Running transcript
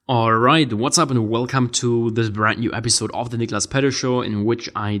Alright, what's up and welcome to this brand new episode of the Niklas Petter Show, in which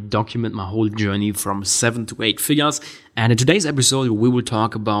I document my whole journey from 7 to 8 figures. And in today's episode, we will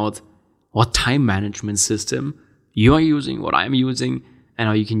talk about what time management system you are using, what I'm using, and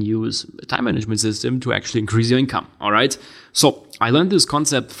how you can use a time management system to actually increase your income. Alright, so I learned this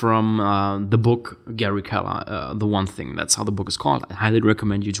concept from the book Gary Keller, The One Thing. That's how the book is called. I highly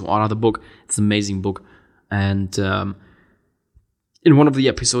recommend you to order the book. It's an amazing book. And in one of the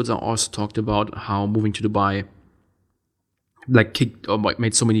episodes, I also talked about how moving to Dubai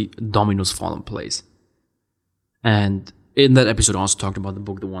made so many dominoes fall in place. And in that episode, I also talked about the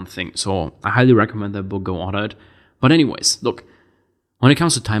book, The One Thing. So I highly recommend that book, go order it. But anyways, look, when it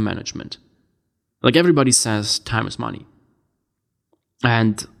comes to time management, like everybody says, time is money.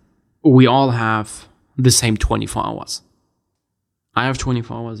 And we all have the same 24 hours. I have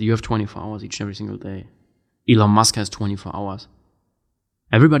 24 hours, you have 24 hours each and every single day. Elon Musk has 24 hours.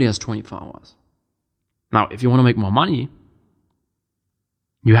 Everybody has 24 hours. Now, if you want to make more money,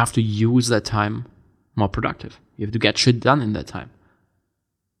 you have to use that time more productive. You have to get shit done in that time.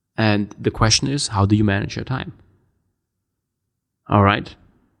 And the question is, how do you manage your time? All right.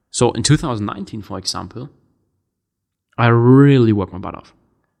 So in 2019, for example, I really worked my butt off.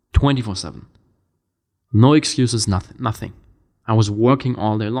 24/7. No excuses, nothing. I was working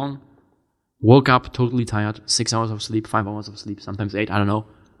all day long. Woke up totally tired, 6 hours of sleep, 5 hours of sleep, sometimes 8, I don't know.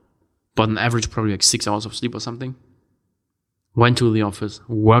 But on average, probably like 6 hours of sleep or something. Went to the office,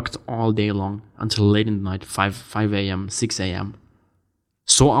 worked all day long until late in the night, 5 a.m., 6 a.m.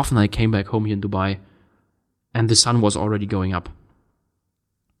 So often I came back home here in Dubai and the sun was already going up.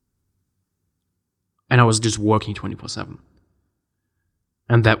 And I was just working 24/7.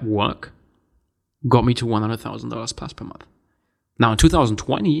 And that work got me to $100,000 plus per month. Now in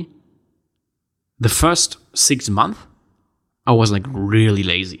 2020, the first 6 months, I was like really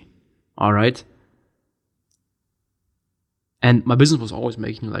lazy. All right. And my business was always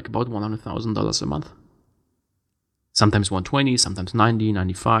making like about $100,000 a month. Sometimes 120, sometimes 90,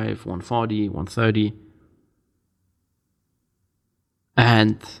 95, 140, 130.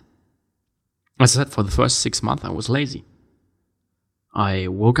 And as I said, for the first 6 months, I was lazy. I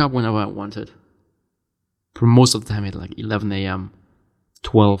woke up whenever I wanted. For most of the time, at like 11 a.m.,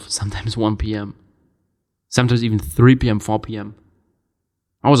 12, sometimes 1 p.m., sometimes even 3 p.m., 4 p.m.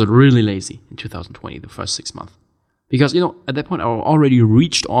 I was really lazy in 2020, the first 6 months. Because, at that point, I already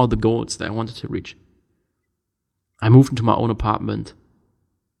reached all the goals that I wanted to reach. I moved into my own apartment,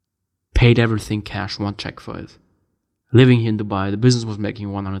 paid everything cash, one check for it. Living here in Dubai, the business was making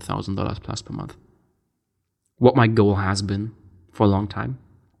 $100,000 plus per month. What my goal has been for a long time.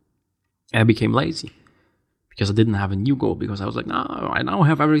 And I became lazy because I didn't have a new goal, because I was like, no, I now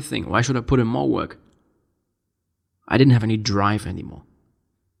have everything. Why should I put in more work? I didn't have any drive anymore.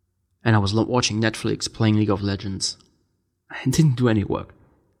 And I was watching Netflix, playing League of Legends. I didn't do any work.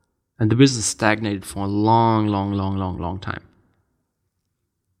 And the business stagnated for a long time.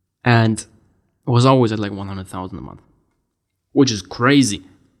 And I was always at like 100,000 a month, which is crazy.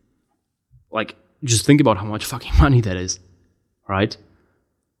 Like, just think about how much fucking money that is, right?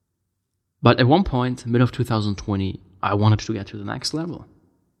 But at one point, mid of 2020, I wanted to get to the next level.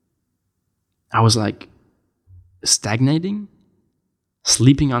 I was like, stagnating,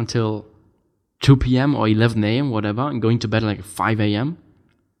 sleeping until 2 p.m. or 11 a.m., whatever, and going to bed like 5 a.m.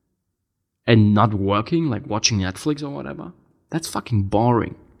 and not working, like watching Netflix or whatever. That's fucking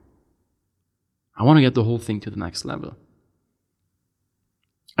boring. I want to get the whole thing to the next level.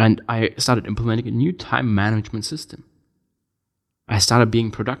 And I started implementing a new time management system. I started being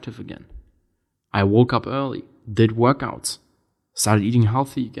productive again. I woke up early, did workouts, started eating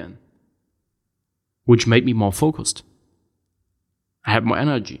healthy again, which made me more focused. I had more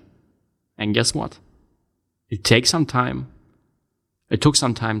energy. And guess what? It took some time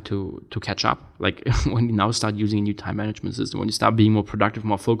to catch up. Like when you now start using a new time management system, when you start being more productive,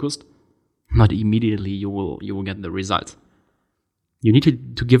 more focused, not immediately you will get the results. You need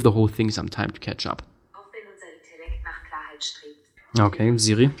to give the whole thing some time to catch up. Okay,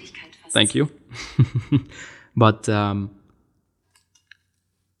 Siri. Thank you. But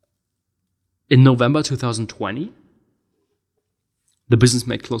in November 2020, the business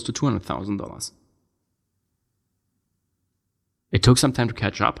made close to $200,000. It took some time to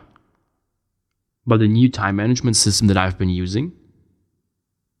catch up, but the new time management system that I've been using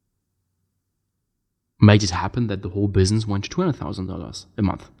made it happen that the whole business went to $200,000 a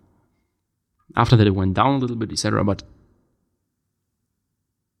month. After that, it went down a little bit, etc. But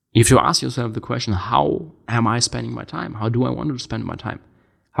if you ask yourself the question, how am I spending my time? How do I want to spend my time?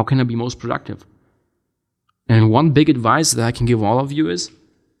 How can I be most productive? And one big advice that I can give all of you is,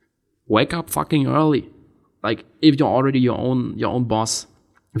 Wake up fucking early. Like, if you're already your own boss,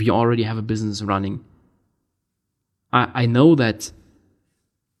 if you already have a business running, I know that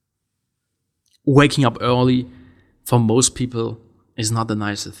waking up early for most people is not the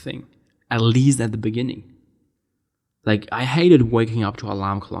nicest thing, at least at the beginning. Like, I hated waking up to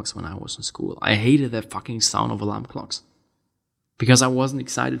alarm clocks when I was in school. I hated that fucking sound of alarm clocks because I wasn't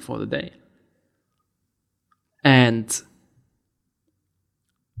excited for the day. And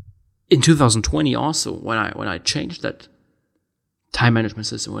in 2020 also, when I changed that time management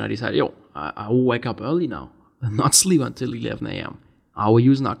system, when I decided, I will wake up early now and not sleep until 11 a.m. I will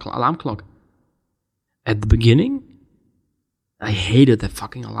use an alarm clock. At the beginning, I hated that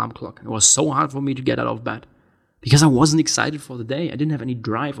fucking alarm clock. It was so hard for me to get out of bed because I wasn't excited for the day. I didn't have any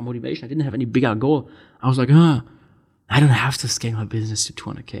drive or motivation. I didn't have any bigger goal. I was like, I don't have to scale my business to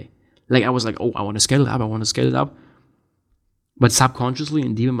 200K. Like, I was like, I want to scale it up. But subconsciously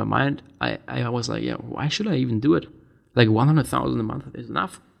and deep in my mind, I was like, why should I even do it? Like, 100,000 a month is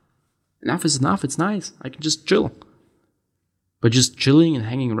enough. Enough is enough. It's nice. I can just chill. But just chilling and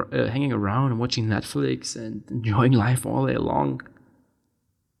hanging around and watching Netflix and enjoying life all day long,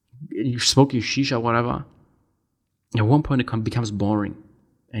 you smoke your shisha, whatever, at one point it becomes boring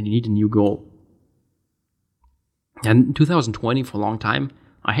and you need a new goal. And in 2020, for a long time,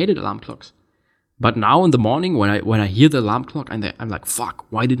 I hated alarm clocks. But now in the morning, when I hear the alarm clock, I'm like, fuck,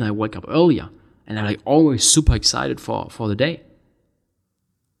 why didn't I wake up earlier? And I'm like always super excited for the day.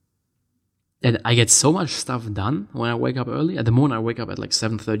 And I get so much stuff done when I wake up early. At the moment, I wake up at like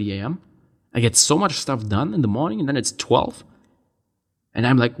 7:30 a.m. I get so much stuff done in the morning, and then it's 12. And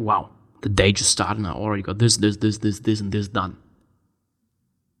I'm like, wow, the day just started and I already got this, and this done.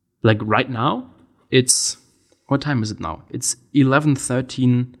 Like right now, what time is it now? It's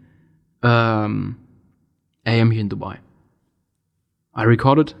 11:13 a.m. here in Dubai. I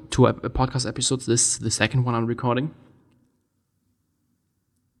recorded 2 podcast episodes. This is the second one I'm recording.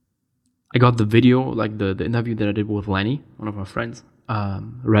 I got the video, like the interview that I did with Lenny, one of our friends,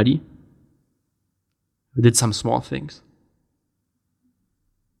 ready. We did some small things.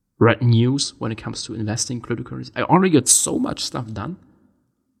 Read news when it comes to investing cryptocurrency. I already got so much stuff done.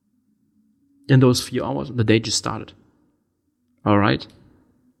 In those few hours, the day just started. All right?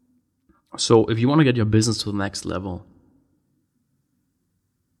 So if you want to get your business to the next level,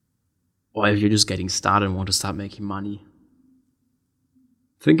 or if you're just getting started and want to start making money,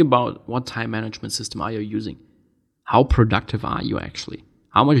 think about what time management system are you using. How productive are you actually?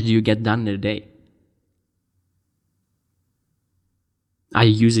 How much do you get done in a day? Are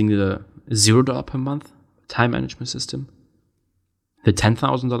you using the $0 per month time management system? The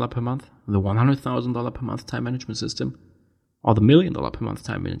 $10,000 per month? The $100,000 per month time management system? Or the $1 million per month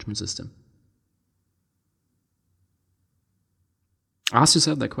time management system? Ask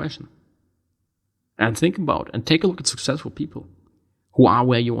yourself that question. And think about and take a look at successful people who are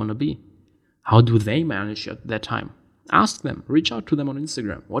where you want to be. How do they manage their time? Ask them. Reach out to them on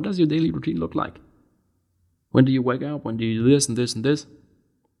Instagram. What does your daily routine look like? When do you wake up? When do you do this and this and this?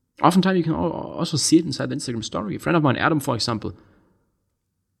 Oftentimes you can also see it inside the Instagram story. A friend of mine, Adam, for example,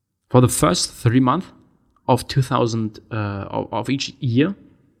 for the first 3 months of 2000 of each year,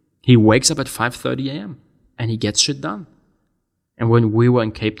 he wakes up at 5:30 a.m. and he gets shit done. And when we were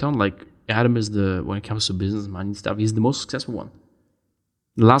in Cape Town, like Adam is when it comes to business, money and stuff, he's the most successful one.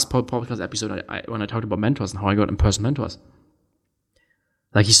 The last podcast episode, when I talked about mentors and how I got in-person mentors,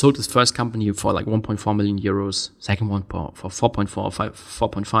 like he sold his first company for like 1.4 million euros, second one for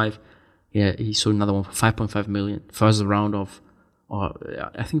 4.5. Yeah, he sold another one for 5.5 million. Second round or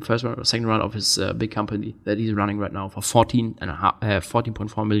second round of his big company that he's running right now for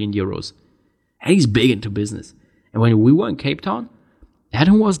 14.4 million euros. And he's big into business. And when we were in Cape Town,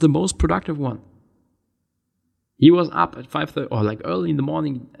 Adam was the most productive one. He was up at 5:30 or like early in the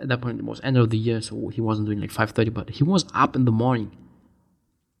morning. At that point, it was end of the year, so he wasn't doing like 5:30, but he was up in the morning.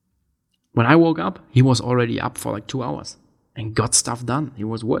 When I woke up, he was already up for like 2 hours and got stuff done. He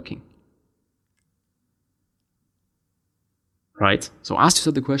was working. Right? So ask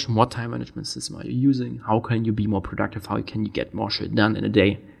yourself the question, what time management system are you using? How can you be more productive? How can you get more shit done in a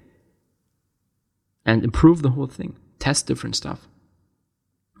day? And improve the whole thing. Test different stuff.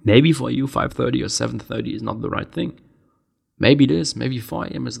 Maybe for you, 5:30 or 7:30 is not the right thing. Maybe it is. Maybe 4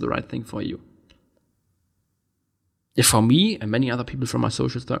 a.m. is the right thing for you. If for me and many other people from my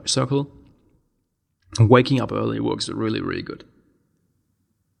social circle, waking up early works really, really good.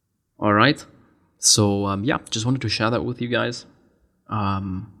 All right. So, just wanted to share that with you guys.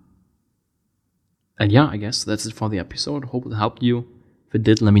 And I guess that's it for the episode. Hope it helped you. If it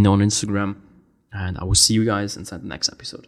did, let me know on Instagram. And I will see you guys inside the next episode.